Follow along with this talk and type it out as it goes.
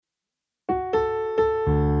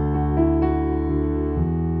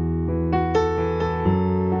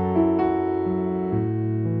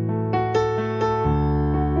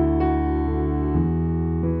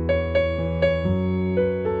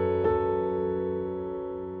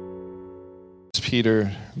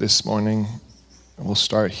Peter this morning. We'll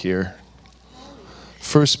start here.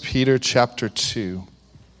 1 Peter chapter 2.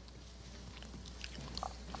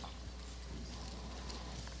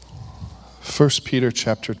 First Peter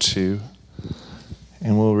chapter 2,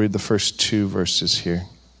 and we'll read the first two verses here.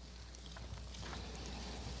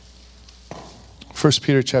 1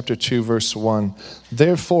 Peter chapter 2, verse 1.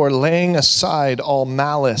 Therefore, laying aside all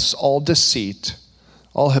malice, all deceit,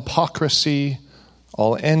 all hypocrisy,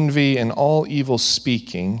 all envy, and all evil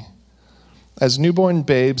speaking, as newborn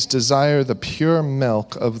babes desire the pure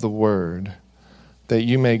milk of the word, that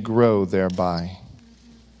you may grow thereby.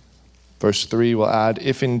 Verse 3 will add,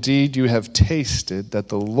 if indeed you have tasted that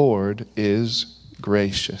the Lord is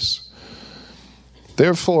gracious.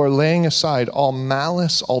 Therefore, laying aside all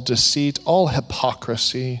malice, all deceit, all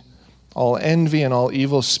hypocrisy, all envy, and all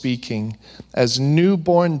evil speaking, as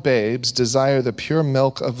newborn babes desire the pure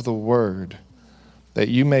milk of the word, that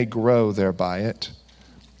you may grow thereby it,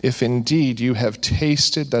 if indeed you have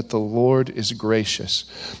tasted that the Lord is gracious.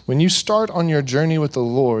 When you start on your journey with the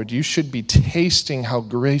Lord, you should be tasting how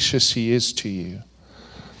gracious He is to you.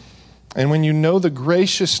 And when you know the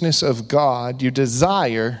graciousness of God, you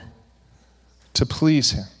desire to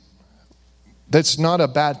please Him. That's not a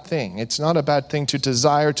bad thing. It's not a bad thing to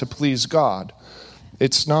desire to please God.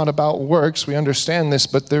 It's not about works. We understand this,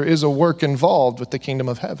 but there is a work involved with the kingdom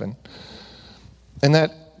of heaven. And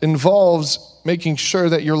that involves making sure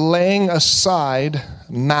that you're laying aside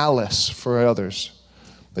malice for others.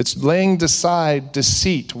 It's laying aside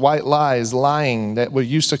deceit, white lies, lying that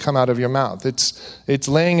used to come out of your mouth. It's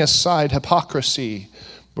laying aside hypocrisy,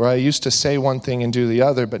 where I used to say one thing and do the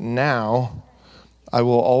other, but now I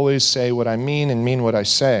will always say what I mean and mean what I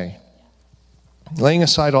say. Laying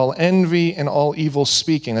aside all envy and all evil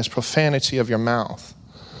speaking, that's profanity of your mouth.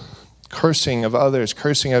 Cursing of others,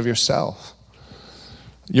 cursing of yourself.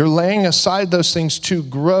 You're laying aside those things to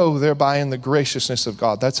grow thereby in the graciousness of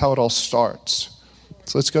God. That's how it all starts.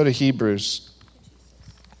 So let's go to Hebrews.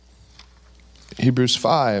 Hebrews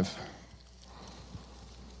 5.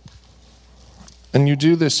 And you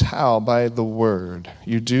do this how? By the word.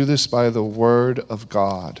 You do this by the word of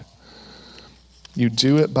God. You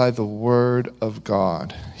do it by the word of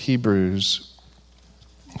God. Hebrews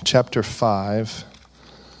chapter 5.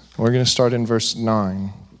 We're going to start in verse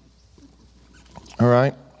 9. All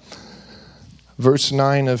right? Verse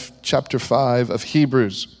 9 of chapter 5 of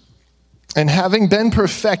Hebrews. And having been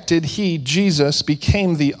perfected, He, Jesus,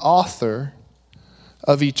 became the author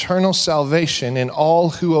of eternal salvation in all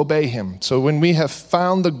who obey Him. So when we have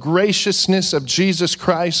found the graciousness of Jesus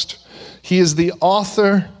Christ, He is the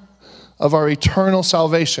author of our eternal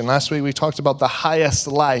salvation. Last week we talked about the highest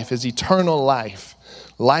life is eternal life.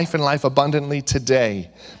 Life and life abundantly today.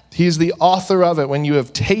 He is the author of it. When you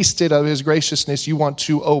have tasted of His graciousness, you want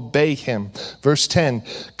to obey Him. Verse 10,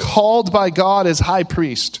 called by God as high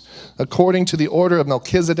priest, according to the order of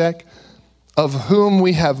Melchizedek, of whom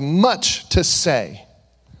we have much to say.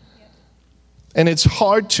 And it's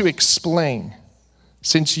hard to explain,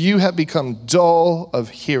 since you have become dull of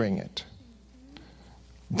hearing it.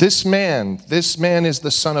 This man is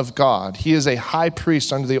the Son of God. He is a high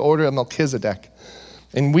priest under the order of Melchizedek.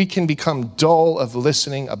 And we can become dull of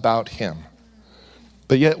listening about Him.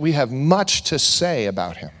 But yet we have much to say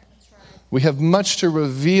about Him. We have much to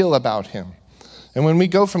reveal about Him. And when we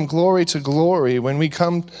go from glory to glory, when we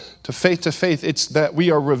come to faith, it's that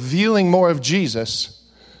we are revealing more of Jesus,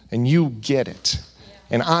 and you get it.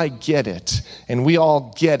 And I get it. And we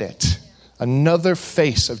all get it. Another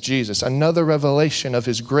face of Jesus, another revelation of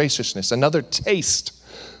His graciousness, another taste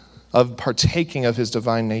of partaking of His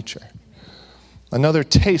divine nature. Another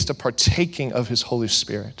taste of partaking of His Holy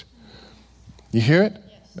Spirit. You hear it?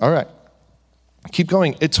 All right. Keep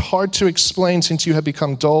going. It's hard to explain since you have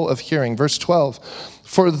become dull of hearing. Verse 12.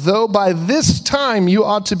 For though by this time you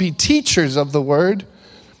ought to be teachers of the word,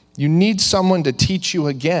 you need someone to teach you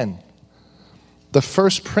again the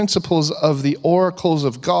first principles of the oracles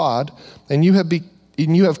of God, and you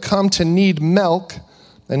have come to need milk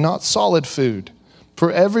and not solid food.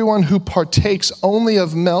 For everyone who partakes only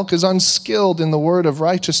of milk is unskilled in the word of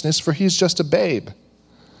righteousness, for he is just a babe.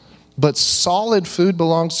 But solid food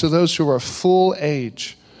belongs to those who are full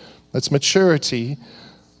age. That's maturity.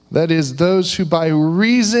 That is, those who by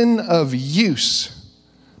reason of use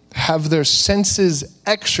have their senses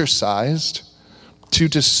exercised to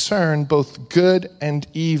discern both good and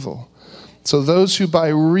evil. So those who by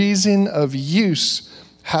reason of use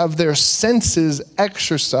have their senses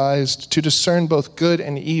exercised to discern both good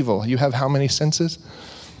and evil. You have how many senses?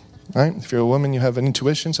 Right? If you're a woman, you have an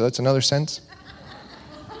intuition, so that's another sense.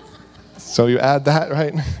 So you add that,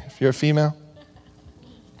 right? If you're a female.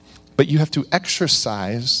 But you have to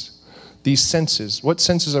exercise these senses. What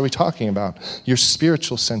senses are we talking about? Your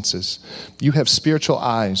spiritual senses. You have spiritual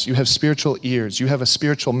eyes. You have spiritual ears. You have a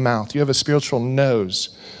spiritual mouth. You have a spiritual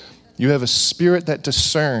nose. You have a spirit that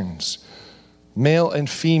discerns male and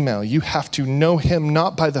female. You have to know him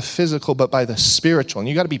not by the physical, but by the spiritual. And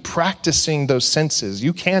you got to be practicing those senses.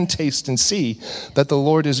 You can taste and see that the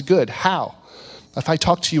Lord is good. How? If I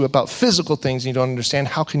talk to you about physical things and you don't understand,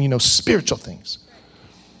 how can you know spiritual things?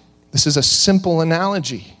 This is a simple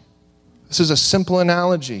analogy. This is a simple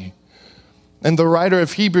analogy. And the writer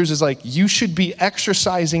of Hebrews is like, you should be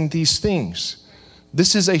exercising these things.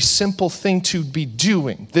 This is a simple thing to be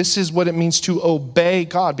doing. This is what it means to obey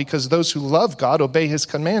God, because those who love God obey his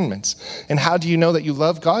commandments. And how do you know that you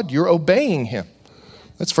love God? You're obeying him.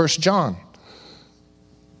 That's 1 John.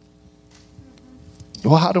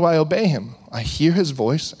 Well, how do I obey him? I hear his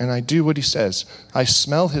voice and I do what he says. I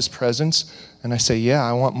smell his presence and I say, yeah,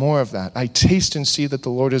 I want more of that. I taste and see that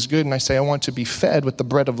the Lord is good, and I say, I want to be fed with the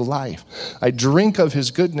bread of life. I drink of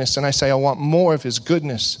his goodness, and I say, I want more of his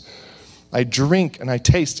goodness. I drink and I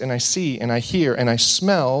taste and I see and I hear and I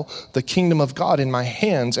smell the kingdom of God in my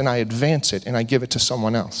hands, and I advance it and I give it to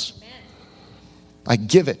someone else. I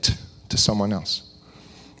give it to someone else.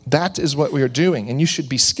 That is what we are doing, and you should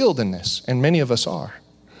be skilled in this, and many of us are.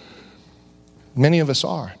 Many of us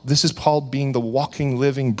are. This is Paul being the walking,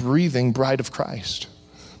 living, breathing bride of Christ.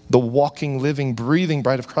 The walking, living, breathing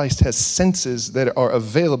bride of Christ has senses that are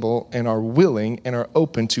available and are willing and are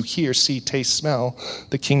open to hear, see, taste, smell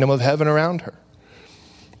the kingdom of heaven around her.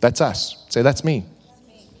 That's us. Say, that's me.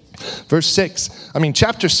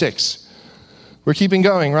 Chapter 6. We're keeping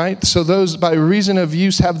going, right? So those by reason of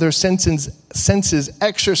use have their senses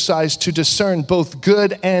exercised to discern both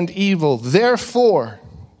good and evil. Therefore,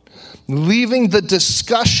 leaving the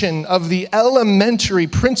discussion of the elementary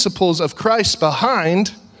principles of Christ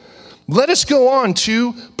behind, let us go on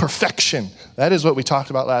to perfection. That is what we talked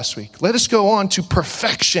about last week. Let us go on to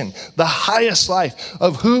perfection, the highest life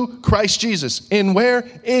of who? Christ Jesus. In where?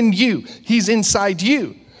 In you. He's inside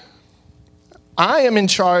you. I am in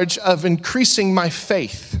charge of increasing my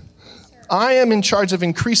faith. I am in charge of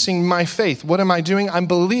increasing my faith. What am I doing? I'm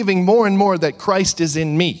believing more and more that Christ is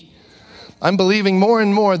in me. I'm believing more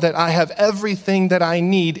and more that I have everything that I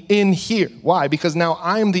need in here. Why? Because now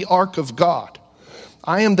I am the ark of God.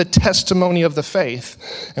 I am the testimony of the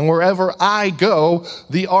faith. And wherever I go,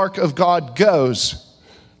 the ark of God goes.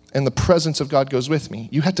 And the presence of God goes with me.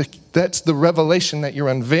 That's the revelation that you're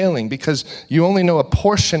unveiling, because you only know a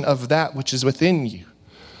portion of that which is within you.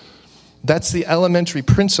 That's the elementary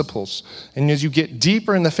principles. And as you get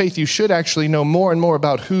deeper in the faith, you should actually know more and more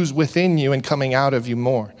about who's within you and coming out of you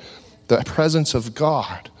more. The presence of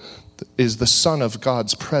God is the Son of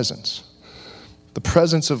God's presence. The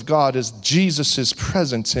presence of God is Jesus'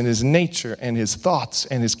 presence in his nature and his thoughts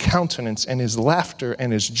and his countenance and his laughter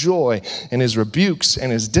and his joy and his rebukes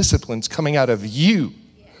and his disciplines coming out of you,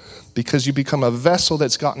 because you become a vessel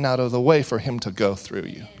that's gotten out of the way for him to go through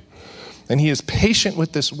you. And he is patient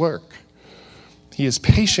with this work. He is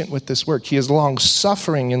patient with this work. He is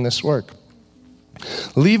long-suffering in this work.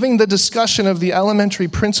 Leaving the discussion of the elementary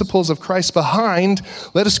principles of Christ behind,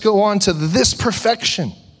 let us go on to this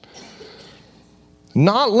perfection.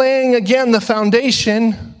 Not laying again the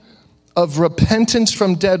foundation of repentance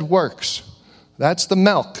from dead works. That's the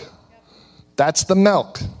milk. That's the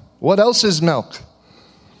milk. What else is milk?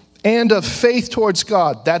 And of faith towards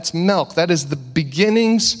God. That's milk. That is the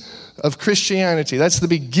beginnings of Christianity. That's the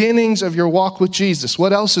beginnings of your walk with Jesus.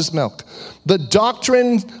 What else is milk? The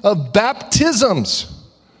doctrine of baptisms.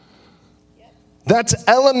 That's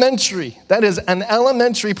elementary. That is an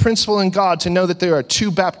elementary principle in God to know that there are two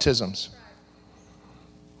baptisms.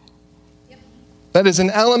 That is an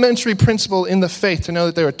elementary principle in the faith to know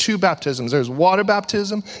that there are two baptisms. There's water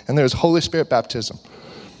baptism and there's Holy Spirit baptism.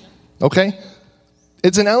 Okay?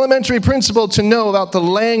 It's an elementary principle to know about the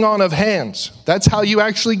laying on of hands. That's how you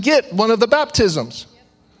actually get one of the baptisms.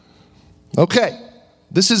 Okay.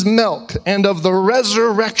 This is milk. And of the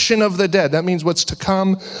resurrection of the dead. That means what's to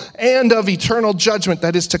come. And of eternal judgment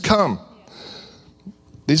that is to come.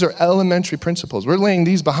 These are elementary principles. We're laying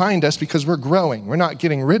these behind us because we're growing. We're not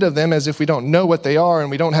getting rid of them as if we don't know what they are and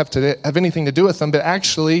we don't have to have anything to do with them. But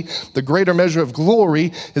actually, the greater measure of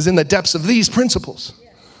glory is in the depths of these principles.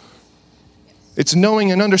 It's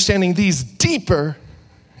knowing and understanding these deeper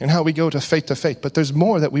in how we go to faith. But there's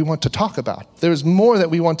more that we want to talk about. There's more that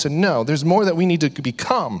we want to know. There's more that we need to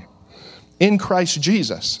become in Christ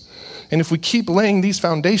Jesus. And if we keep laying these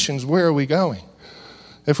foundations, where are we going?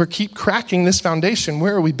 If we keep cracking this foundation,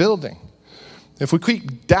 where are we building? If we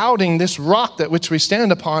keep doubting this rock that which we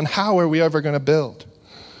stand upon, how are we ever going to build?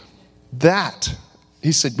 That,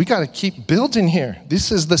 he said, we got to keep building here.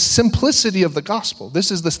 This is the simplicity of the gospel.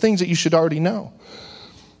 This is the things that you should already know.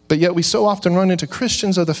 But yet we so often run into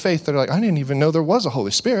Christians of the faith that are like, I didn't even know there was a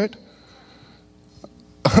Holy Spirit.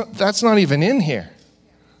 That's not even in here.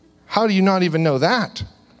 How do you not even know that?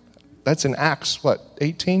 That's in Acts,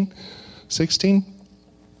 18, 16?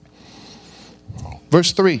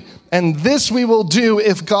 Verse 3, and this we will do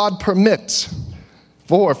if God permits.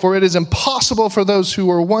 For it is impossible for those who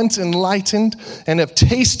were once enlightened and have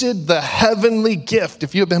tasted the heavenly gift,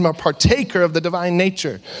 if you have been a partaker of the divine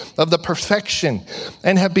nature, of the perfection,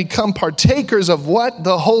 and have become partakers of what?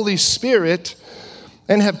 The Holy Spirit,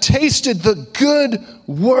 and have tasted the good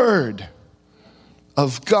word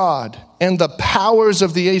of God and the powers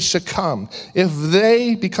of the age to come. If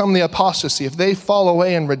they become the apostasy, if they fall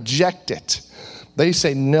away and reject it, they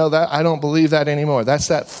say, no, that I don't believe that anymore. That's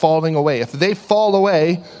that falling away. If they fall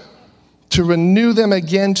away, to renew them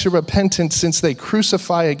again to repentance, since they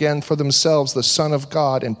crucify again for themselves the Son of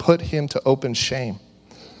God and put him to open shame.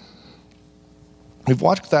 We've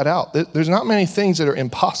watched that out. There's not many things that are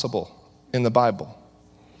impossible in the Bible.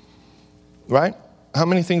 Right? How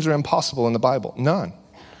many things are impossible in the Bible? None.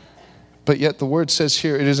 But yet the word says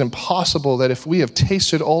here, it is impossible that if we have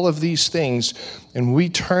tasted all of these things and we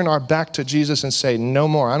turn our back to Jesus and say, no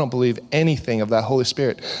more, I don't believe anything of that Holy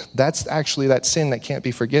Spirit. That's actually that sin that can't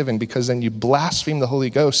be forgiven, because then you blaspheme the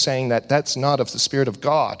Holy Ghost, saying that that's not of the Spirit of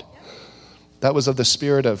God. That was of the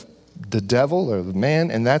spirit of the devil or the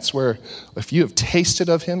man. And that's where, if you have tasted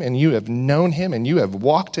of him and you have known him and you have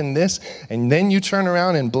walked in this, and then you turn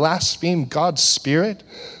around and blaspheme God's Spirit,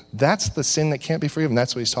 that's the sin that can't be forgiven.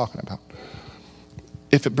 That's what he's talking about.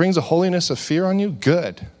 If it brings a holiness of fear on you,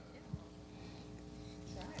 good.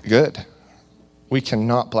 Good. We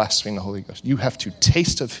cannot blaspheme the Holy Ghost. You have to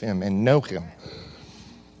taste of him and know him.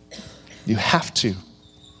 You have to.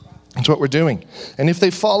 That's what we're doing. And if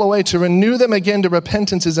they fall away, to renew them again to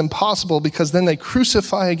repentance is impossible, because then they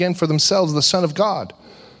crucify again for themselves the Son of God,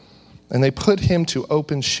 and they put him to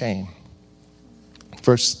open shame.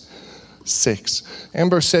 Verse 6.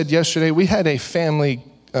 Amber said yesterday, we had a family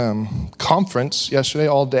conference yesterday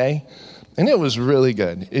all day, and it was really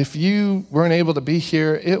good. If you weren't able to be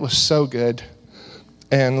here, it was so good.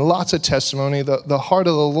 And lots of testimony. The heart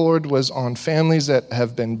of the Lord was on families that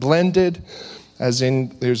have been blended, as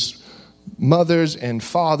in there's mothers and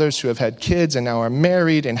fathers who have had kids and now are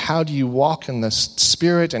married, and how do you walk in the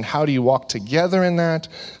Spirit, and how do you walk together in that?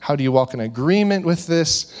 How do you walk in agreement with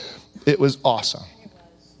this? It was awesome.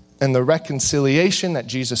 And the reconciliation that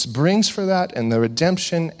Jesus brings for that, and the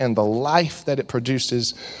redemption and the life that it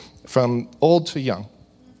produces from old to young.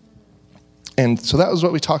 And so that was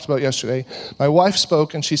what we talked about yesterday. My wife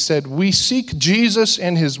spoke and she said, we seek Jesus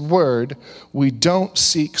and his word. We don't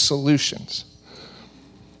seek solutions.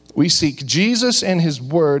 We seek Jesus and his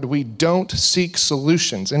word. We don't seek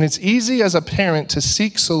solutions. And it's easy as a parent to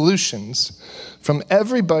seek solutions from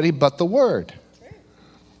everybody but the word.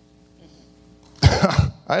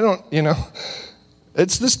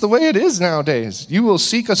 It's just the way it is nowadays. You will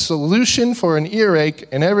seek a solution for an earache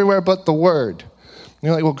and everywhere but the word. And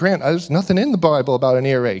you're like, well, Grant, there's nothing in the Bible about an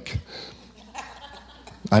earache.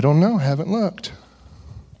 I don't know, I haven't looked.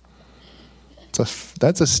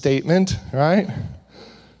 That's a statement, right?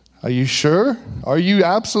 Are you sure? Are you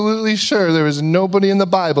absolutely sure there was nobody in the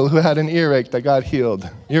Bible who had an earache that got healed?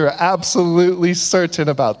 You're absolutely certain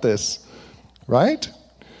about this, right?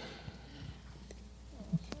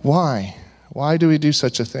 Why? Why do we do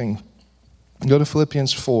such a thing? Go to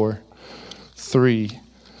Philippians 4:3.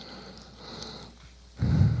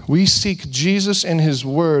 We seek Jesus and his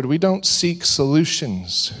word. We don't seek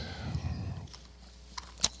solutions.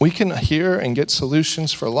 We can hear and get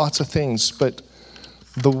solutions for lots of things, but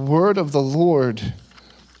the word of the Lord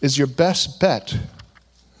is your best bet.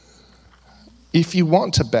 If you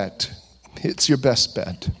want to bet, it's your best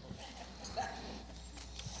bet.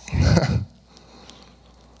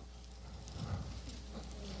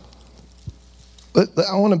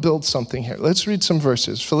 I want to build something here. Let's read some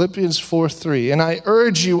verses. Philippians 4:3. And I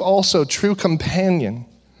urge you also, true companion,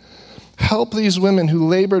 help these women who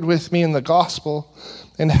labored with me in the gospel,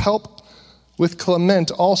 and help with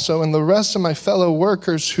Clement also and the rest of my fellow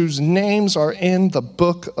workers whose names are in the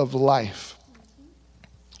book of life.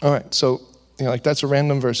 All right, so that's a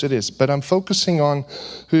random verse. It is. But I'm focusing on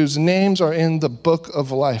whose names are in the book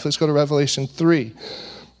of life. Let's go to Revelation 3.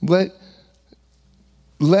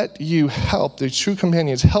 Let you help, the true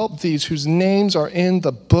companions, help these whose names are in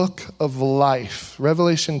the book of life.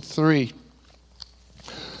 Revelation 3.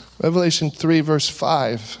 Revelation 3, verse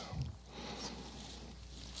 5.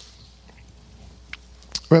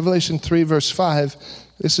 Revelation 3, verse 5.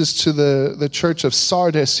 This is to the church of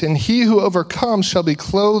Sardis. And he who overcomes shall be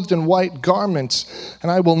clothed in white garments,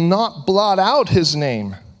 and I will not blot out his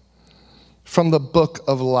name from the book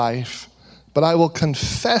of life, but I will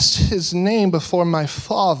confess his name before my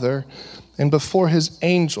Father and before his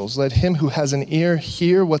angels. Let him who has an ear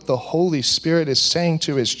hear what the Holy Spirit is saying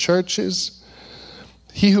to his churches.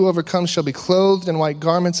 He who overcomes shall be clothed in white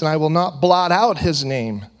garments, and I will not blot out his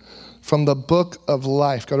name from the book of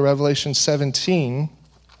life. Go to Revelation 17.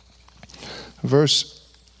 Verse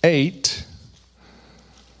 8,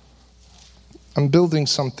 I'm building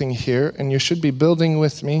something here, and you should be building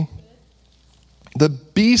with me. The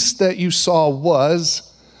beast that you saw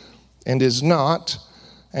was and is not,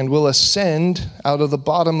 and will ascend out of the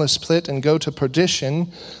bottomless pit and go to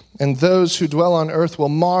perdition, and those who dwell on earth will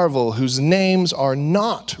marvel, whose names are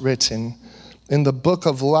not written in the book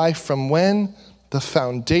of life from when? The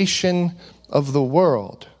foundation of the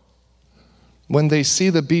world. When they see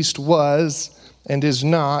the beast was and is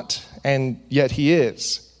not, and yet he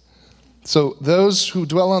is. So those who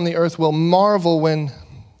dwell on the earth will marvel when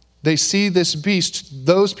they see this beast.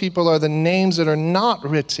 Those people are the names that are not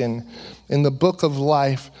written in the book of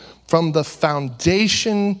life from the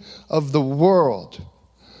foundation of the world.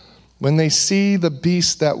 When they see the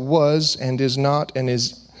beast that was and is not and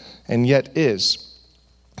is and yet is.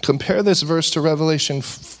 Compare this verse to Revelation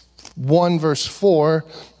 1 verse 4,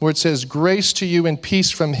 where it says, grace to you and peace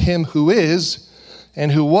from him who is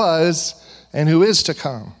and who was and who is to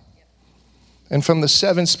come, and from the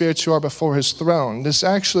seven spirits who are before his throne. This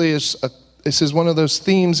actually is one of those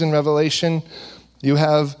themes in Revelation. You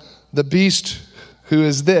have the beast who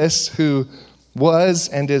is this, who was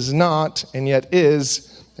and is not and yet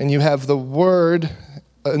is, and you have the Word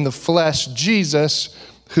in the flesh, Jesus,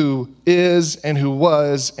 who is and who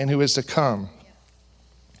was and who is to come.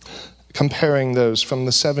 Comparing those from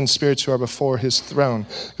the seven spirits who are before his throne.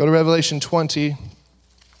 Go to Revelation 20.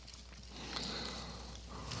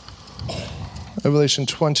 Revelation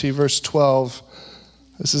 20, verse 12.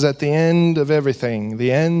 This is at the end of everything.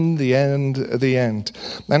 The end, the end, the end.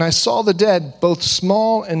 And I saw the dead, both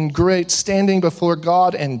small and great, standing before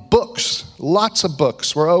God, and books, lots of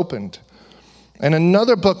books, were opened. And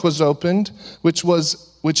another book was opened, which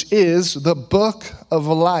is the book of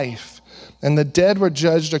life. And the dead were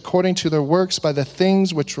judged according to their works by the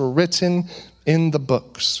things which were written in the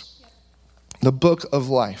books. The book of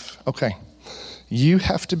life. Okay. You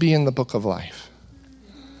have to be in the book of life.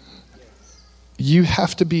 You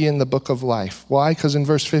have to be in the book of life. Why? Because in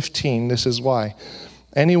verse 15, this is why.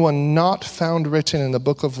 Anyone not found written in the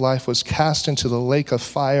book of life was cast into the lake of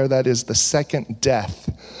fire. That is the second death,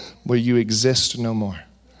 where you exist no more.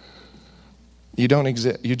 You don't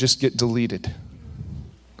exist. You just get deleted.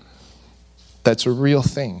 That's a real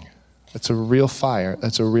thing. That's a real fire.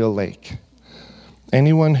 That's a real lake.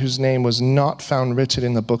 Anyone whose name was not found written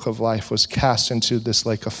in the book of life was cast into this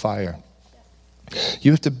lake of fire.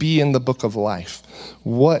 You have to be in the book of life.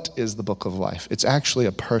 What is the book of life? It's actually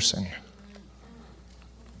a person.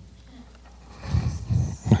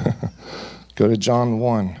 Go to John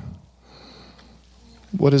 1.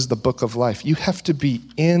 What is the book of life? You have to be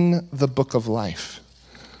in the book of life.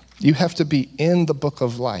 You have to be in the book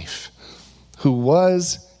of life. Who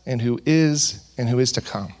was and who is to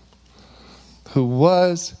come. Who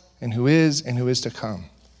was and who is to come.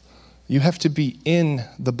 You have to be in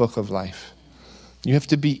the book of life. You have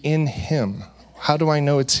to be in him. How do I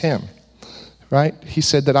know it's him? Right? He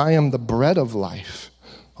said that I am the bread of life.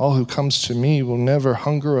 All who comes to me will never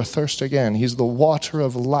hunger or thirst again. He's the water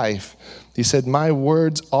of life. He said, my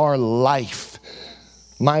words are life.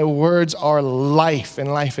 My words are life,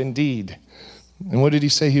 and life indeed. And what did he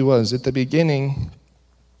say he was? At the beginning,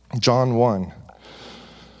 John 1.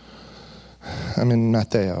 I'm in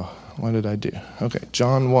Matthew. What did I do? Okay,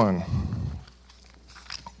 John 1.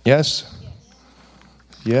 Yes?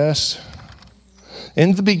 Yes.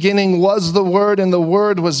 In the beginning was the Word, and the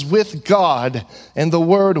Word was with God, and the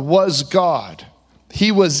Word was God.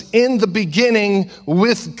 He was in the beginning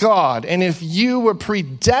with God. And if you were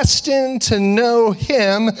predestined to know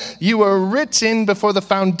him, you were written before the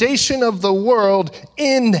foundation of the world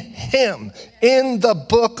in him, in the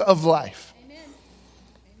book of life. Amen.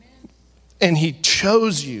 And he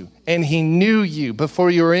chose you, and he knew you before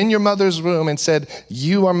you were in your mother's womb and said,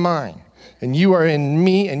 you are mine. And you are in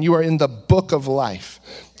me, and you are in the book of life.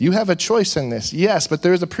 You have a choice in this, yes, but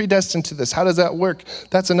there is a predestined to this. How does that work?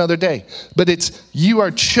 That's another day. But it's, you are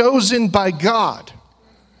chosen by God.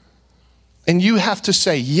 And you have to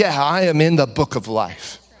say, yeah, I am in the book of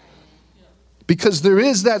life. Because there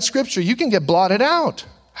is that scripture. You can get blotted out.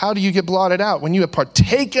 How do you get blotted out? When you have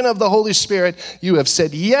partaken of the Holy Spirit, you have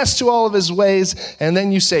said yes to all of his ways, and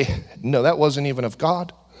then you say, no, that wasn't even of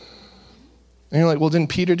God. And you're like, well, didn't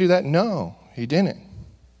Peter do that? No, he didn't.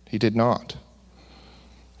 He did not.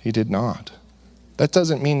 He did not. That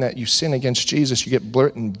doesn't mean that you sin against Jesus, you get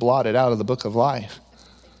blotted out of the book of life.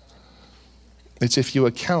 It's if you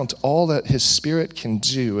account all that his Spirit can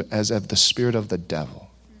do as of the spirit of the devil.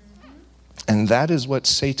 And that is what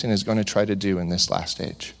Satan is going to try to do in this last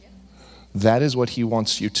age. That is what he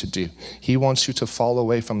wants you to do. He wants you to fall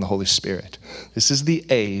away from the Holy Spirit. This is the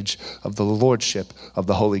age of the lordship of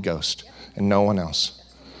the Holy Ghost and no one else.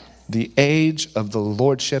 The age of the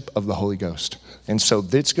lordship of the Holy Ghost. And so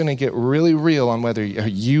it's going to get really real on whether are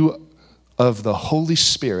you of the Holy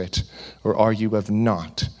Spirit or are you of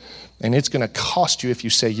not. And it's going to cost you if you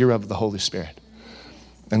say you're of the Holy Spirit.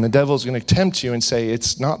 And the devil's going to tempt you and say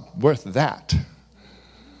it's not worth that.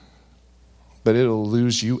 But it'll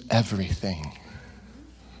lose you everything.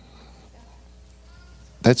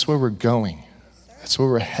 That's where we're going. That's where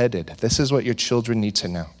we're headed. This is what your children need to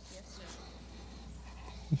know.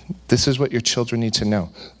 This is what your children need to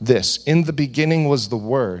know. This, in the beginning was the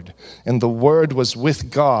Word, and the Word was with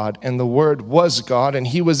God, and the Word was God, and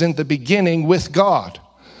he was in the beginning with God.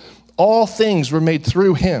 All things were made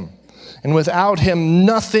through him, and without him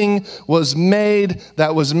nothing was made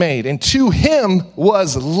that was made. And to him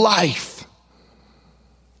was life.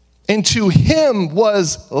 And to him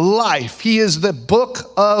was life. He is the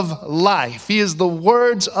book of life. He is the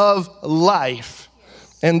words of life.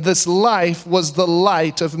 And this life was the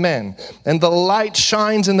light of men. And the light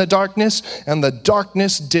shines in the darkness, and the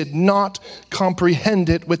darkness did not comprehend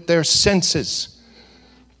it with their senses.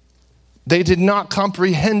 They did not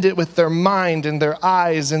comprehend it with their mind and their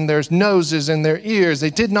eyes and their noses and their ears.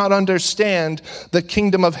 They did not understand the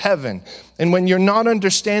kingdom of heaven. And when you're not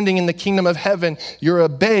understanding in the kingdom of heaven, you're a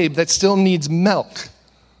babe that still needs milk.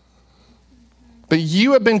 But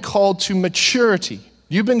you have been called to maturity.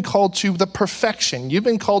 You've been called to the perfection. You've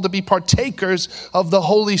been called to be partakers of the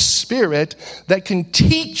Holy Spirit that can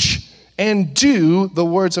teach and do the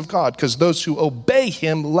words of God. Because those who obey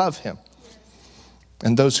him love him.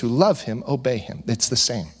 And those who love him obey him. It's the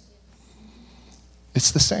same. It's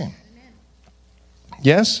the same.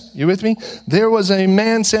 Yes? You with me? There was a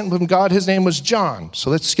man sent from God. His name was John. So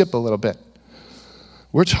let's skip a little bit.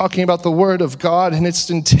 We're talking about the word of God, and it's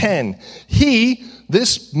in 10.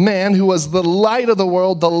 This man who was the light of the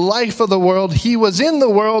world, the life of the world, he was in the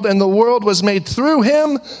world, and the world was made through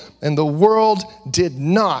him, and the world did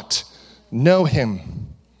not know him.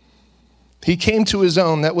 He came to his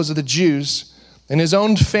own, that was the Jews, and his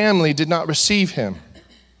own family did not receive him.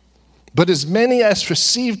 But as many as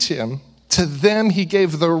received him, to them he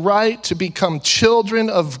gave the right to become children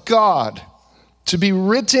of God, to be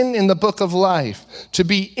written in the book of life, to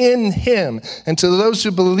be in him, and to those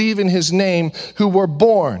who believe in his name, who were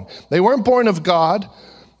born. They weren't born of God.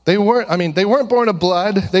 They weren't born of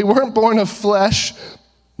blood. They weren't born of flesh,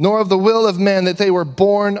 nor of the will of man, that they were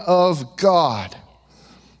born of God.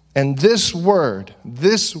 And this word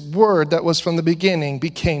that was from the beginning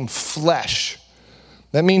became flesh.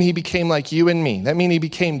 That means he became like you and me. That means he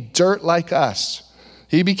became dirt like us.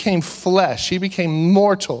 He became flesh. He became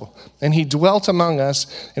mortal. And he dwelt among us,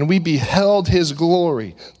 and we beheld his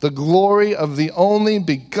glory, the glory of the only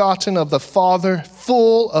begotten of the Father,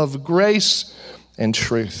 full of grace and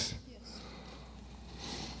truth.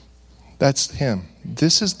 That's him.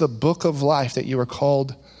 This is the book of life that you are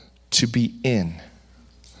called to be in.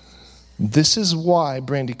 This is why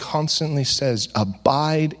Brandy constantly says,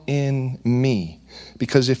 abide in me.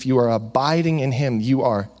 Because if you are abiding in him, you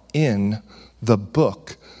are in the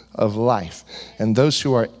book of life. And those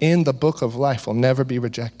who are in the book of life will never be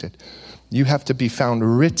rejected. You have to be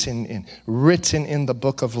found written in the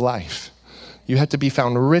book of life. You have to be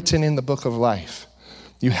found written in the book of life.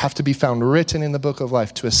 You have to be found written in the book of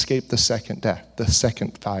life to escape the second death, the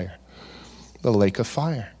second fire, the lake of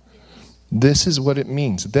fire. This is what it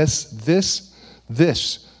means. This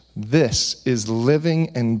is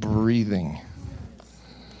living and breathing.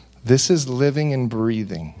 This is living and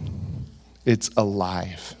breathing. It's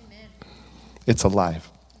alive. It's alive.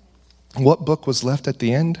 What book was left at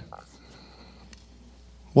the end?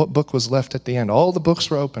 What book was left at the end? All the books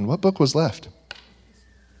were open. What book was left?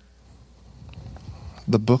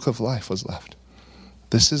 The book of life was left.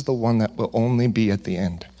 This is the one that will only be at the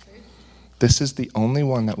end. This is the only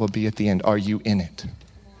one that will be at the end. Are you in it?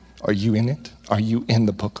 Are you in it? Are you in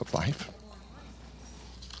the book of life?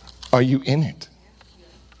 Are you in it?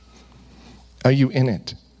 Are you in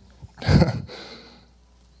it?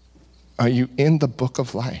 Are you in the book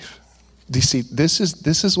of life? Do you see, this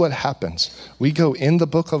is what happens. We go in the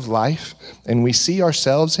book of life and we see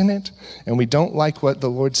ourselves in it and we don't like what the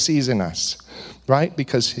Lord sees in us, right?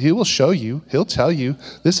 Because he will show you, he'll tell you,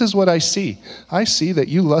 this is what I see. I see that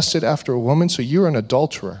you lusted after a woman, so you're an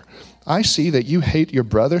adulterer. I see that you hate your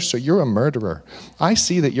brother, so you're a murderer. I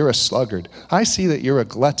see that you're a sluggard. I see that you're a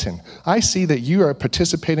glutton. I see that you are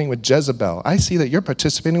participating with Jezebel. I see that you're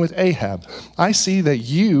participating with Ahab. I see that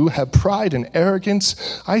you have pride and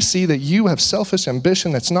arrogance. I see that you have selfish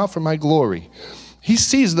ambition that's not for my glory. He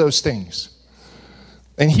sees those things.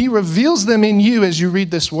 And he reveals them in you as you read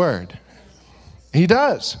this word. He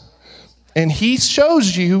does. And he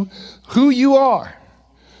shows you who you are.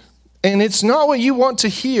 And it's not what you want to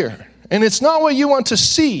hear. And it's not what you want to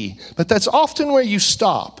see, but that's often where you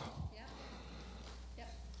stop.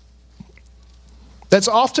 That's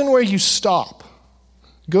often where you stop.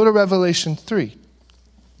 Go to Revelation 3.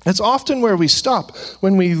 That's often where we stop.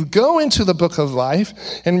 When we go into the book of life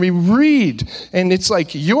and we read, and it's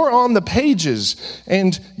like you're on the pages,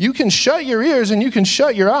 and you can shut your ears and you can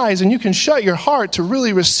shut your eyes and you can shut your heart to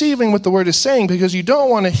really receiving what the word is saying because you don't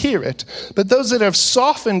want to hear it. But those that have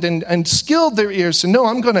softened and skilled their ears to know,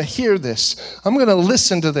 I'm going to hear this. I'm going to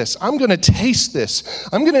listen to this. I'm going to taste this.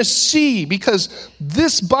 I'm going to see, because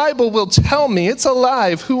this Bible will tell me, it's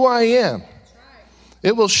alive, who I am.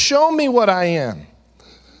 It will show me what I am.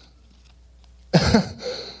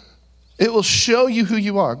 It will show you who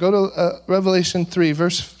you are. Go to Revelation 3,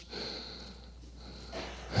 verse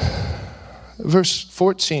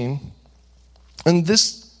 14. And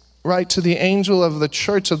this write to the angel of the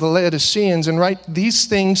church of the Laodiceans, and write these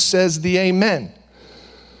things, says the Amen.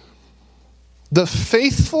 The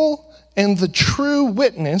faithful and the true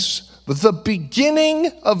witness, the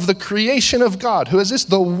beginning of the creation of God. Who is this?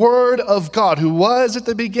 The Word of God, who was at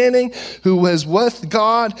the beginning, who was with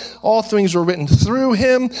God. All things were written through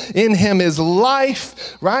him. In him is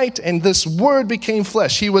life, right? And this Word became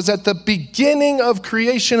flesh. He was at the beginning of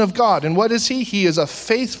creation of God. And what is he? He is a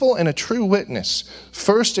faithful and a true witness,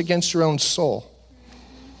 first against your own soul.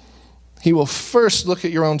 He will first look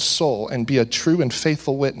at your own soul and be a true and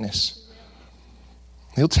faithful witness.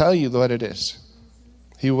 He'll tell you what it is.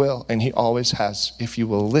 He will, and he always has, if you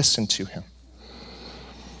will listen to him.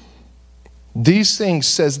 These things,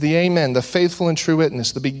 says the Amen, the faithful and true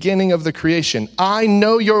witness, the beginning of the creation. I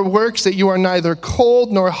know your works, that you are neither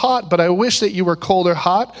cold nor hot, but I wish that you were cold or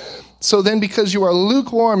hot. So then, because you are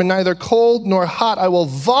lukewarm and neither cold nor hot, I will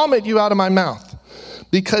vomit you out of my mouth.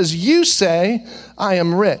 Because you say, I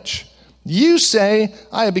am rich. You say,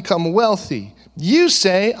 I have become wealthy. You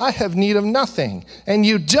say, I have need of nothing. And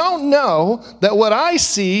you don't know that what I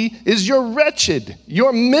see is you're wretched,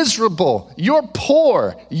 you're miserable, you're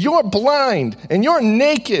poor, you're blind, and you're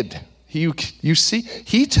naked. You see,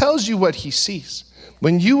 he tells you what he sees.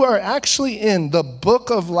 When you are actually in the book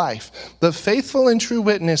of life, the faithful and true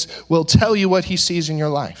witness will tell you what he sees in your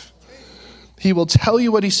life. He will tell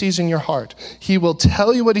you what he sees in your heart. He will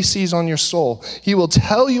tell you what he sees on your soul. He will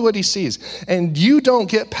tell you what he sees. And you don't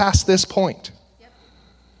get past this point.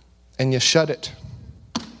 And you shut it.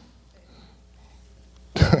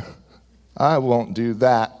 I won't do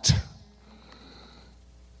that.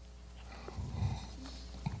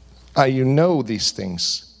 You know these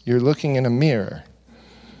things. You're looking in a mirror.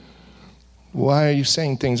 Why are you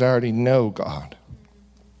saying things I already know, God?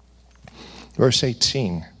 Verse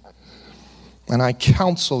 18. And I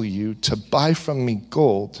counsel you to buy from me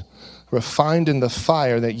gold, refined in the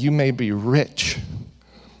fire, that you may be rich,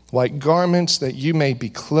 white garments that you may be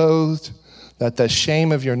clothed, that the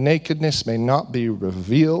shame of your nakedness may not be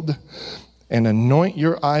revealed, and anoint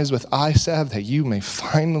your eyes with eye salve, that you may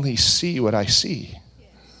finally see what I see.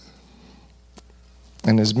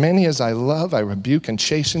 And as many as I love, I rebuke and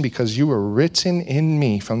chasten, because you were written in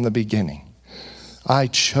me from the beginning. I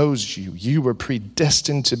chose you. You were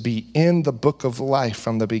predestined to be in the book of life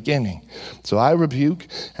from the beginning. So I rebuke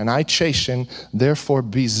and I chasten, therefore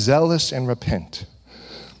be zealous and repent.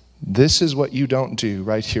 This is what you don't do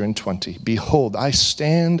right here in 20. Behold, I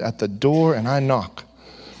stand at the door and I knock.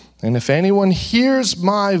 And if anyone hears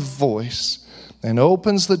my voice and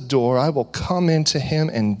opens the door, I will come into him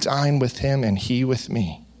and dine with him and he with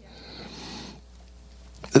me.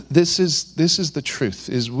 This is the truth,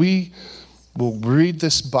 is we will read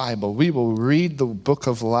this Bible. We will read the book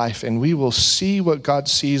of life and we will see what God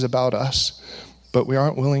sees about us, but we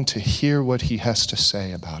aren't willing to hear what he has to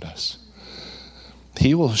say about us.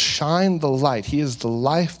 He will shine the light. He is the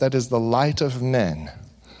life that is the light of men.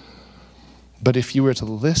 But if you were to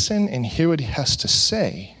listen and hear what he has to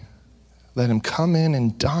say, let him come in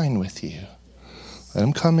and dine with you. Let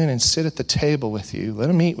him come in and sit at the table with you. Let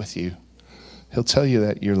him eat with you. He'll tell you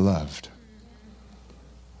that you're loved.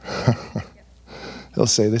 He'll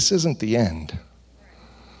say, this isn't the end.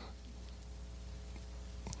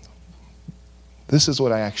 This is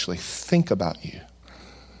what I actually think about you.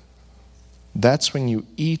 That's when you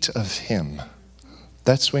eat of him.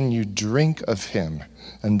 That's when you drink of him.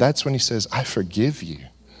 And that's when he says, I forgive you.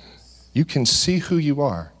 You can see who you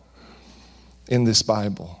are in this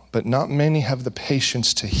Bible, but not many have the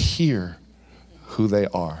patience to hear who they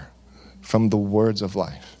are from the words of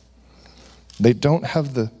life. They don't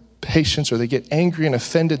have the patience, or they get angry and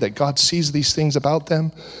offended that God sees these things about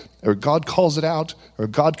them, or God calls it out, or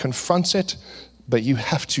God confronts it. But you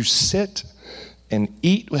have to sit and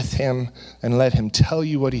eat with him and let him tell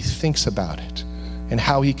you what he thinks about it, and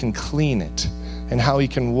how he can clean it, and how he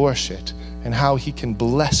can wash it, and how he can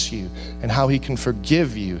bless you, and how he can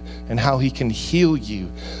forgive you, and how he can heal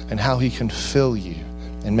you, and how he can fill you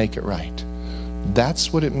and make it right.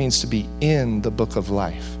 That's what it means to be in the book of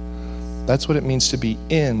life. That's what it means to be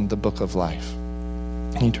in the book of life.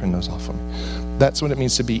 Can you turn those off for me? That's what it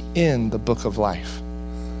means to be in the book of life.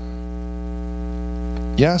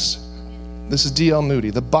 Yes, this is D.L. Moody.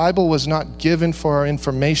 The Bible was not given for our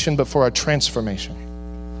information, but for our transformation.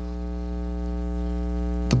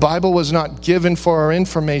 The Bible was not given for our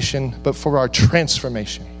information, but for our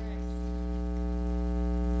transformation.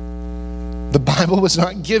 The Bible was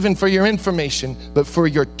not given for your information, but for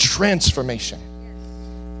your transformation.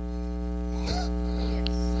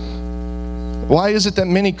 Why is it that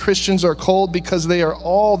many Christians are cold? Because they are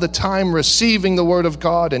all the time receiving the word of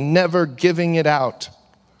God and never giving it out.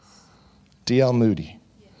 D.L. Moody.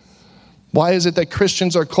 Why is it that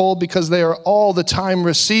Christians are cold? Because they are all the time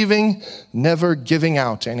receiving, never giving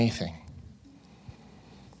out anything.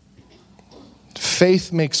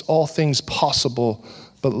 Faith makes all things possible,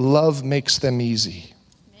 but love makes them easy.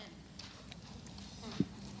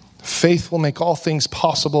 Faith will make all things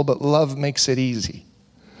possible, but love makes it easy.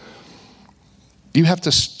 You have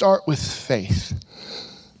to start with faith.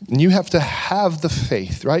 And you have to have the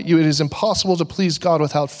faith, right? It is impossible to please God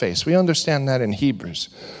without faith. We understand that in Hebrews.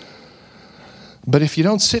 But if you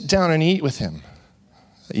don't sit down and eat with him,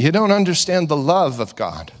 you don't understand the love of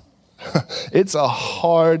God. It's a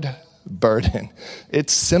hard burden.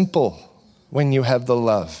 It's simple when you have the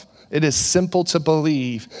love. It is simple to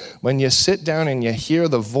believe when you sit down and you hear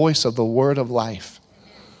the voice of the word of life.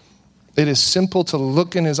 It is simple to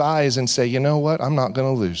look in his eyes and say, you know what? I'm not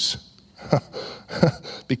going to lose.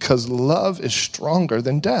 Because love is stronger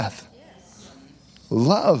than death.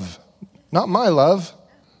 Love, not my love,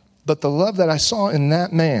 but the love that I saw in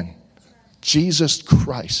that man, Jesus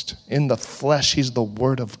Christ, in the flesh. He's the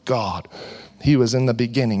Word of God. He was in the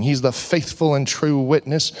beginning. He's the faithful and true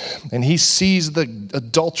witness. And he sees the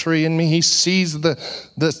adultery in me. He sees the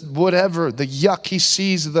whatever, the yuck. He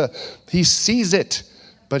sees it.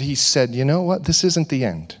 But he said, you know what? This isn't the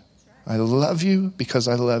end. I love you because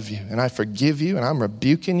I love you. And I forgive you, and I'm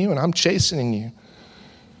rebuking you, and I'm chastening you.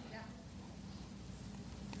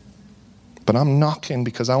 But I'm knocking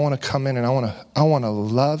because I want to come in and I want to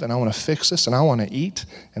love, and I want to fix this, and I want to eat.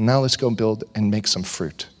 And now let's go build and make some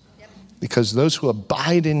fruit. Because those who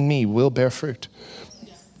abide in me will bear fruit.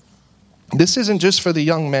 This isn't just for the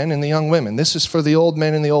young men and the young women. This is for the old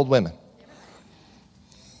men and the old women.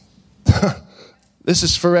 This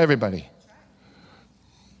is for everybody.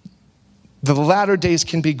 The latter days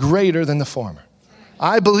can be greater than the former.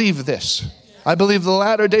 I believe this. I believe the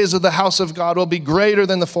latter days of the house of God will be greater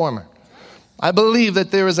than the former. I believe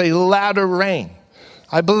that there is a latter rain.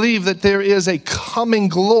 I believe that there is a coming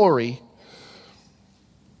glory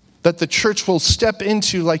that the church will step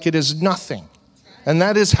into like it is nothing. And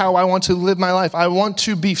that is how I want to live my life. I want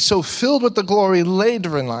to be so filled with the glory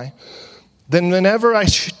later in life, then whenever I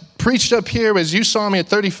preached up here, as you saw me at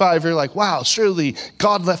 35, you're like, wow, surely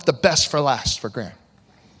God left the best for last for Graham.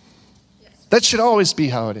 That should always be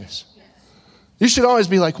how it is. You should always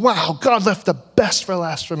be like, wow, God left the best for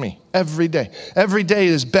last for me every day. Every day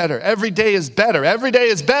is better. Every day is better. Every day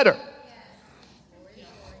is better.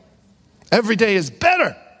 Every day is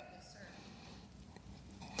better.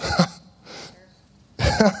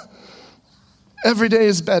 Every day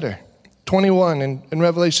is better. 21 in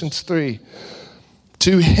Revelations 3.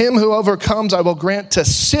 To him who overcomes, I will grant to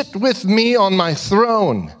sit with me on my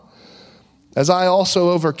throne, as I also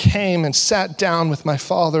overcame and sat down with my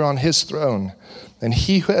Father on his throne. And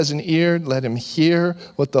he who has an ear, let him hear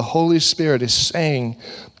what the Holy Spirit is saying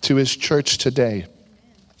to his church today.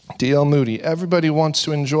 D.L. Moody, everybody wants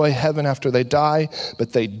to enjoy heaven after they die,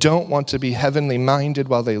 but they don't want to be heavenly minded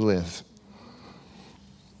while they live.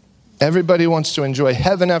 Everybody wants to enjoy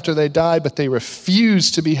heaven after they die, but they refuse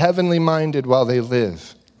to be heavenly minded while they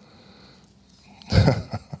live.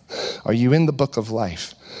 Are you in the book of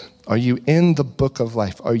life? Are you in the book of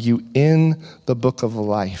life? Are you in the book of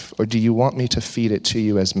life? Or do you want me to feed it to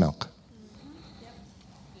you as milk?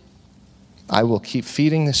 I will keep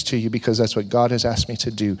feeding this to you because that's what God has asked me to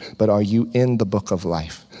do. But are you in the book of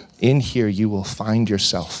life? In here, you will find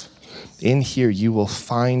yourself. In here, you will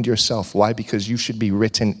find yourself. Why? Because you should be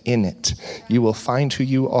written in it. You will find who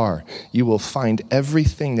you are. You will find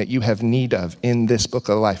everything that you have need of in this book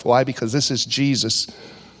of life. Why? Because this is Jesus.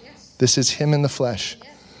 This is him in the flesh.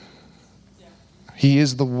 He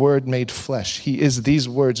is the Word made flesh. He is these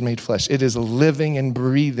words made flesh. It is living and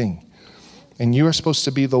breathing. And you are supposed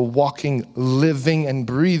to be the walking, living, and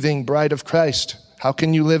breathing bride of Christ. How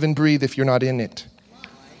can you live and breathe if you're not in it?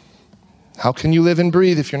 How can you live and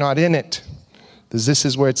breathe if you're not in it? Because this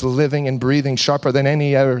is where it's living and breathing, sharper than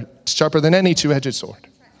any two-edged sword.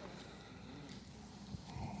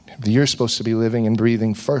 You're supposed to be living and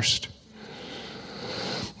breathing first.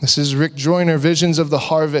 This is Rick Joyner, Visions of the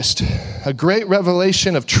Harvest. A great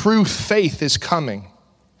revelation of true faith is coming.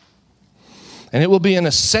 And it will be an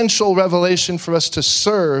essential revelation for us to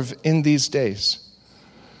serve in these days.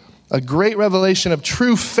 A great revelation of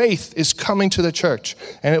true faith is coming to the church.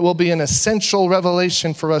 And it will be an essential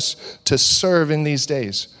revelation for us to serve in these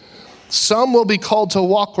days. Some will be called to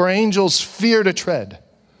walk where angels fear to tread.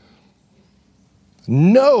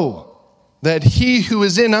 Know that he who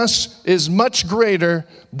is in us is much greater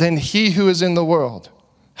than he who is in the world.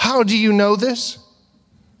 How do you know this?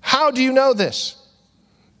 How do you know this?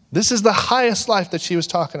 This is the highest life that she was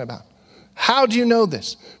talking about. How do you know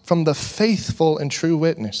this? From the faithful and true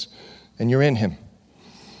witness. And you're in him,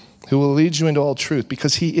 who will lead you into all truth,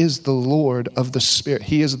 because he is the Lord of the Spirit.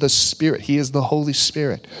 He is the Spirit. He is the Holy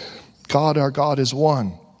Spirit. God, our God, is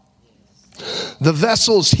one. The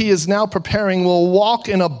vessels he is now preparing will walk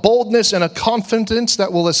in a boldness and a confidence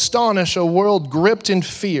that will astonish a world gripped in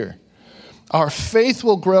fear. Our faith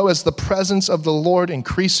will grow as the presence of the Lord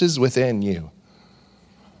increases within you.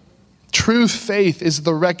 True faith is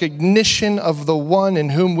the recognition of the one in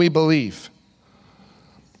whom we believe.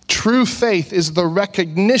 True faith is the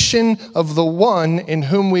recognition of the one in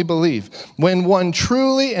whom we believe. When one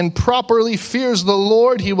truly and properly fears the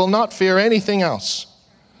Lord, he will not fear anything else.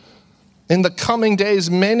 In the coming days,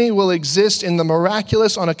 many will exist in the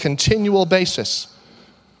miraculous on a continual basis.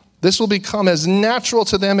 This will become as natural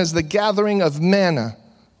to them as the gathering of manna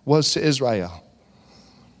was to Israel.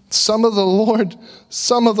 Some of the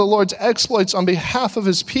Lord's exploits on behalf of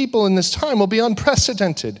his people in this time will be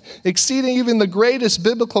unprecedented, exceeding even the greatest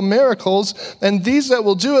biblical miracles, and these that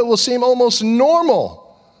will do it will seem almost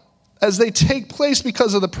normal as they take place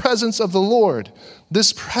because of the presence of the Lord.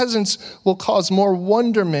 This presence will cause more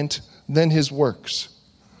wonderment than his works.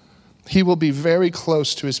 He will be very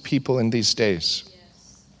close to his people in these days.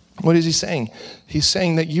 What is he saying? He's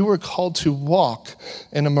saying that you were called to walk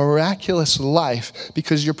in a miraculous life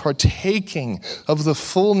because you're partaking of the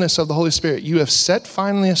fullness of the Holy Spirit. You have set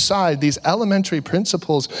finally aside these elementary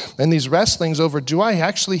principles and these wrestlings over, do I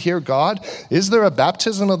actually hear God? Is there a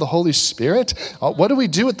baptism of the Holy Spirit? What do we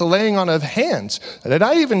do with the laying on of hands? Did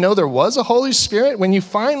I even know there was a Holy Spirit? When you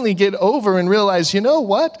finally get over and realize, you know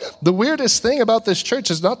what? The weirdest thing about this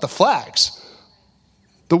church is not the flags.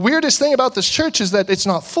 The weirdest thing about this church is that it's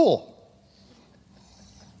not full.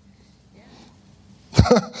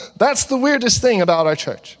 That's the weirdest thing about our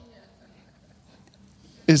church.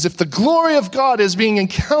 Is if the glory of God is being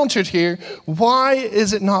encountered here, why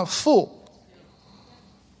is it not full?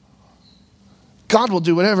 God will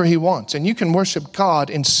do whatever he wants, and you can worship God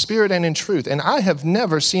in spirit and in truth. And I have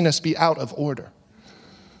never seen us be out of order.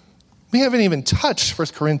 We haven't even touched 1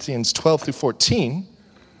 Corinthians 12 through 14.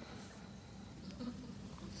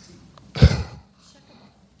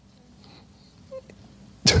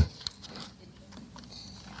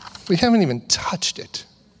 We haven't even touched it.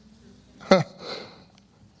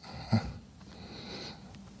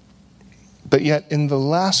 But yet in the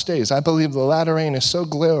last days, I believe the latter rain is so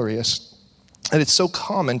glorious that it's so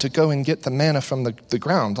common to go and get the manna from the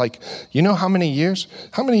ground. Like, you know how many years?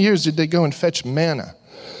 How many years did they go and fetch manna?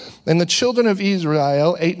 And the children of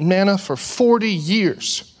Israel ate manna for 40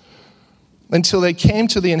 years until they came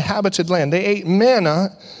to the inhabited land. They ate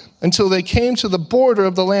manna until they came to the border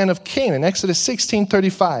of the land of Canaan, Exodus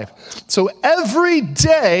 16:35. So every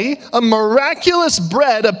day a miraculous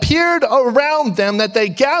bread appeared around them that they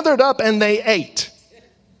gathered up and they ate.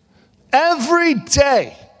 Every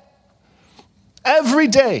day. Every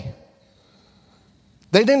day.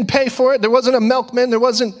 They didn't pay for it. There wasn't a milkman. There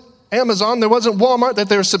wasn't Amazon. There wasn't Walmart that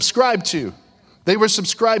they were subscribed to. They were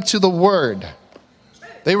subscribed to the Word.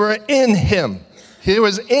 They were in him. He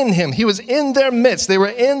was in him. He was in their midst. They were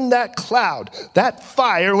in that cloud. That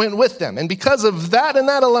fire went with them. And because of that and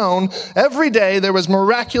that alone, every day there was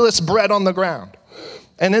miraculous bread on the ground.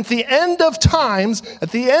 And at the end of times,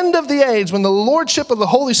 at the end of the age, when the lordship of the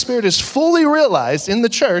Holy Spirit is fully realized in the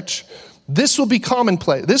church, this will be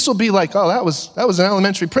commonplace. This will be like, oh, that was an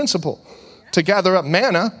elementary principle to gather up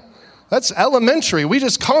manna. That's elementary. We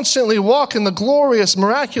just constantly walk in the glorious,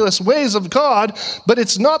 miraculous ways of God, but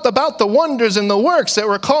it's not about the wonders and the works that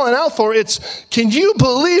we're calling out for. It's, can you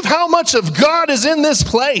believe how much of God is in this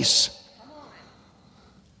place?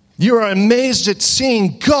 You are amazed at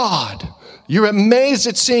seeing God. You're amazed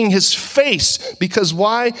at seeing his face, because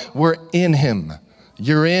why? We're in him.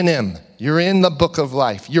 You're in him. You're in the book of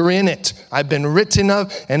life. You're in it. I've been written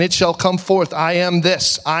of, and it shall come forth. I am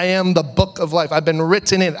this. I am the book of life. I've been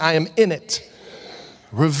written in. I am in it.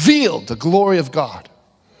 Revealed the glory of God.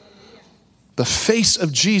 The face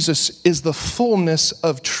of Jesus is the fullness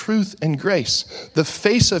of truth and grace. The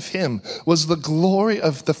face of him was the glory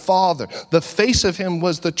of the Father. The face of him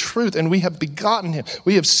was the truth, and we have begotten him.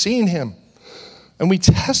 We have seen him. And we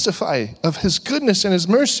testify of his goodness and his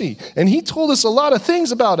mercy. And he told us a lot of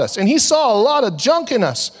things about us. And he saw a lot of junk in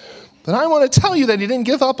us. But I want to tell you that he didn't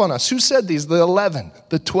give up on us. Who said these? The 11,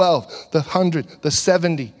 the 12, the 100, the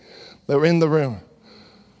 70 that were in the room.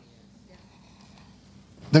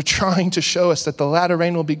 They're trying to show us that the latter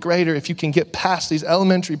rain will be greater if you can get past these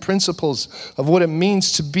elementary principles of what it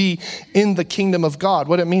means to be in the kingdom of God,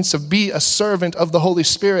 what it means to be a servant of the Holy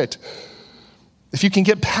Spirit. If you can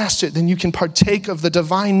get past it, then you can partake of the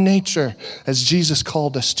divine nature as Jesus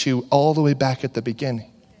called us to all the way back at the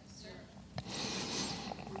beginning.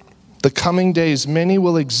 The coming days, many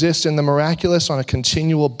will exist in the miraculous on a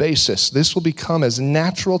continual basis. This will become as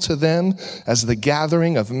natural to them as the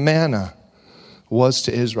gathering of manna was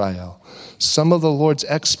to Israel. Some of the Lord's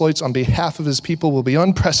exploits on behalf of his people will be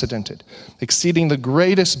unprecedented, exceeding the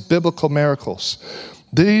greatest biblical miracles.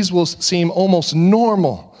 These will seem almost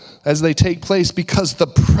normal as they take place, because the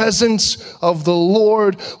presence of the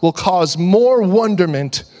Lord will cause more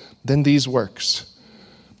wonderment than these works.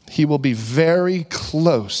 He will be very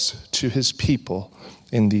close to his people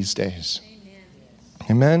in these days.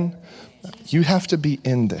 Amen? You have to be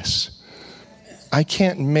in this. I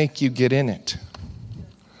can't make you get in it.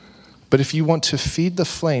 But if you want to feed the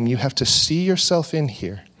flame, you have to see yourself in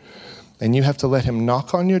here. And you have to let him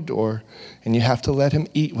knock on your door, and you have to let him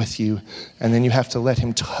eat with you, and then you have to let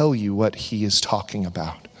him tell you what he is talking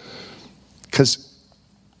about. Because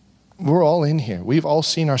we're all in here. We've all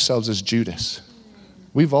seen ourselves as Judas.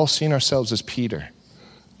 We've all seen ourselves as Peter.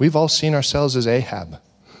 We've all seen ourselves as Ahab.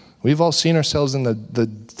 We've all seen ourselves in the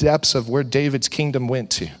depths of where David's kingdom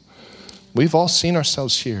went to. We've all seen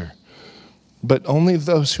ourselves here. But only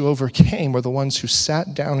those who overcame were the ones who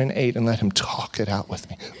sat down and ate and let him talk it out with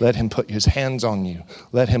me. Let him put his hands on you.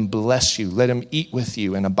 Let him bless you. Let him eat with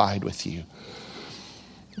you and abide with you.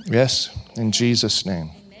 Yes, in Jesus'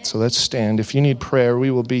 name. So let's stand. If you need prayer,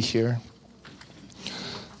 we will be here.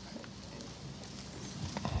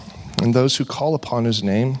 And those who call upon his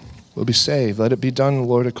name will be saved. Let it be done,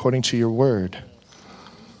 Lord, according to your word.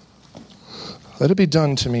 Let it be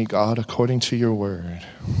done to me, God, according to your word.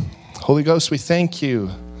 Holy Ghost, we thank you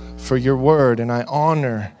for your word, and I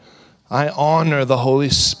honor the Holy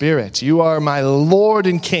Spirit. You are my Lord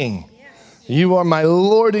and King. You are my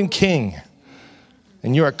Lord and King.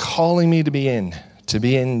 And you are calling me to be in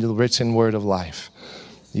the written word of life.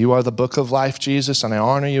 You are the book of life, Jesus, and I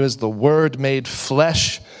honor you as the word made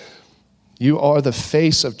flesh. You are the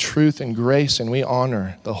face of truth and grace, and we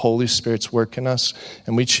honor the Holy Spirit's work in us,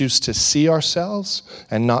 and we choose to see ourselves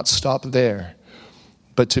and not stop there,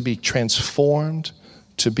 but to be transformed,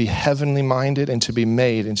 to be heavenly minded, and to be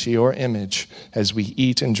made into your image as we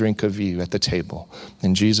eat and drink of you at the table.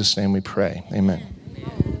 In Jesus' name we pray. Amen.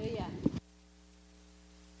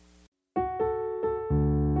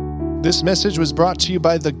 This message was brought to you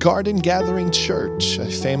by the Garden Gathering Church, a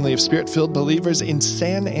family of Spirit-filled believers in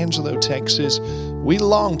San Angelo, Texas. We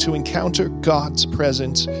long to encounter God's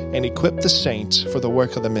presence and equip the saints for the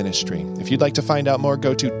work of the ministry. If you'd like to find out more,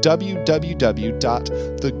 go to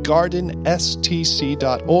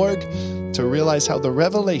www.thegardenstc.org to realize how the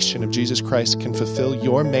revelation of Jesus Christ can fulfill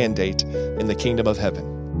your mandate in the kingdom of heaven.